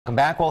Welcome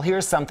back. Well,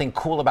 here's something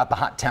cool about the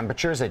hot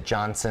temperatures at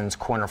Johnson's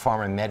Corner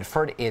Farm in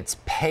Medford. It's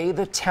Pay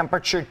the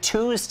Temperature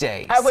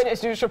Tuesdays.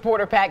 Eyewitness News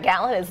reporter Pat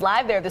Gallen is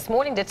live there this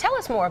morning to tell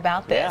us more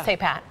about this. Yeah. Hey,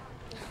 Pat.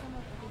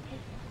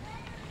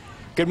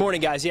 Good morning,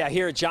 guys. Yeah,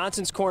 here at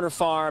Johnson's Corner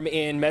Farm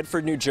in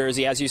Medford, New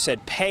Jersey, as you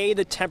said, Pay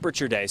the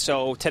Temperature Day.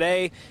 So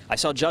today, I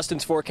saw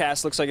Justin's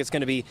forecast. Looks like it's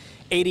going to be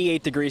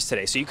 88 degrees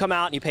today. So you come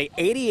out and you pay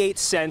 88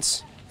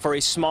 cents for a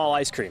small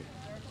ice cream.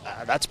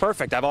 That's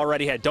perfect. I've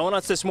already had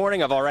donuts this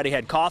morning. I've already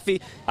had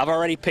coffee. I've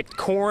already picked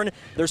corn.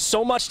 There's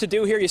so much to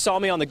do here. You saw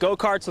me on the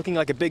go-karts looking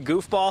like a big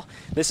goofball.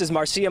 This is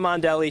Marcia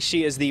Mondelli.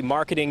 She is the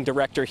marketing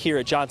director here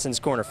at Johnson's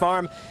Corner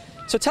Farm.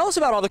 So tell us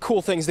about all the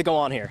cool things that go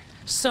on here.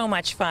 So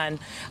much fun.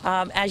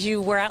 As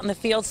you were out in the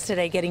fields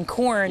today getting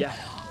corn, Yeah.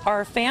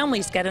 Our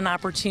families get an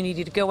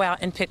opportunity to go out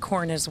and pick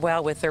corn as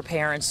well with their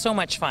parents. So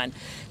much fun.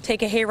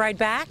 Take a hayride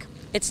back.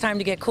 It's time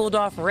to get cooled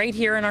off right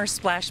here in our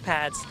splash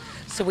pads.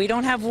 So we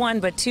don't have one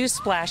but two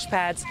splash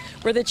pads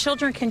where the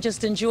children can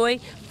just enjoy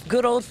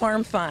good old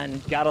farm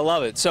fun. Gotta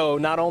love it. So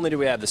not only do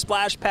we have the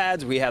splash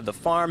pads, we have the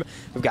farm,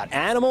 we've got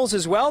animals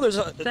as well. There's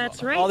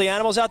That's right. all the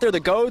animals out there, the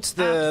goats,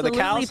 the Absolutely,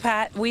 cows.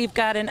 Pat. We've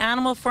got an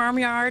animal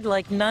farmyard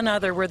like none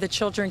other where the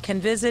children can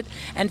visit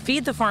and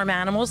feed the farm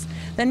animals.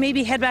 Then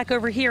maybe head back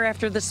over here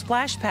after the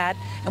splash pad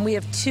and we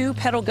have two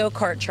pedal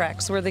go-kart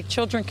tracks where the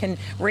children can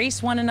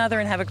race one another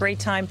and have a great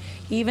time.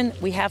 Even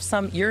we have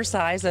some your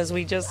size as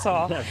we just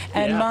saw.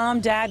 And Yeah. Mom,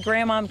 Dad,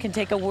 Grandmom can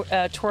take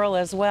a twirl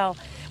as well.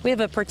 We have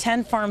a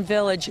pretend farm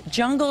village,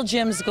 jungle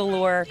gyms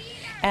galore,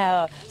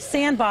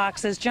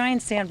 sandboxes,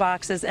 giant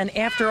sandboxes, and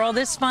after all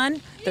this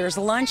fun, there's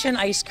lunch and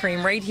ice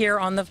cream right here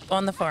on the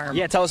farm.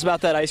 Yeah, tell us about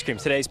that ice cream.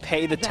 Today's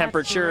Pay the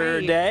Temperature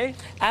right. Day.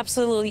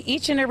 Absolutely.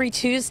 Each and every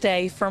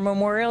Tuesday from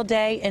Memorial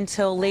Day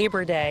until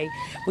Labor Day,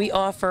 we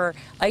offer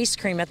ice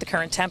cream at the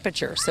current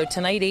temperature. So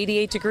tonight,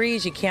 88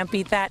 degrees. You can't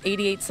beat that.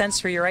 88 cents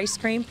for your ice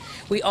cream.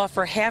 We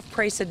offer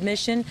half-price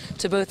admission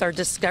to both our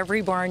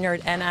Discovery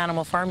Barnyard and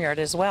Animal Farmyard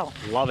as well.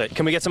 Love it.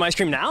 Can we get some ice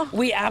cream now?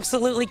 We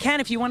absolutely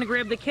can. If you want to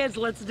grab the kids,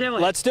 let's do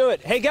it. Let's do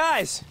it. Hey,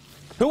 guys,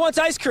 who wants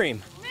ice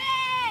cream?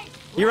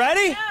 You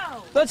ready?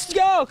 go. Let's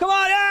go. Come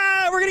on.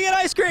 Yeah, we're going to get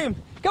ice cream.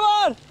 Come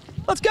on.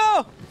 Let's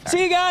go.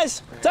 See you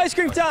guys. It's ice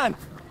cream time.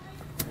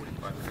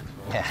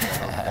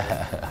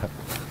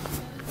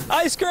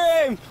 Ice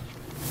cream.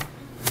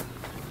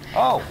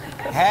 Oh,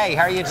 hey,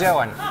 how are you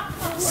doing?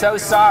 So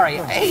sorry.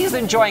 He's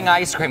enjoying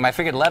ice cream. I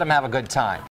figured let him have a good time.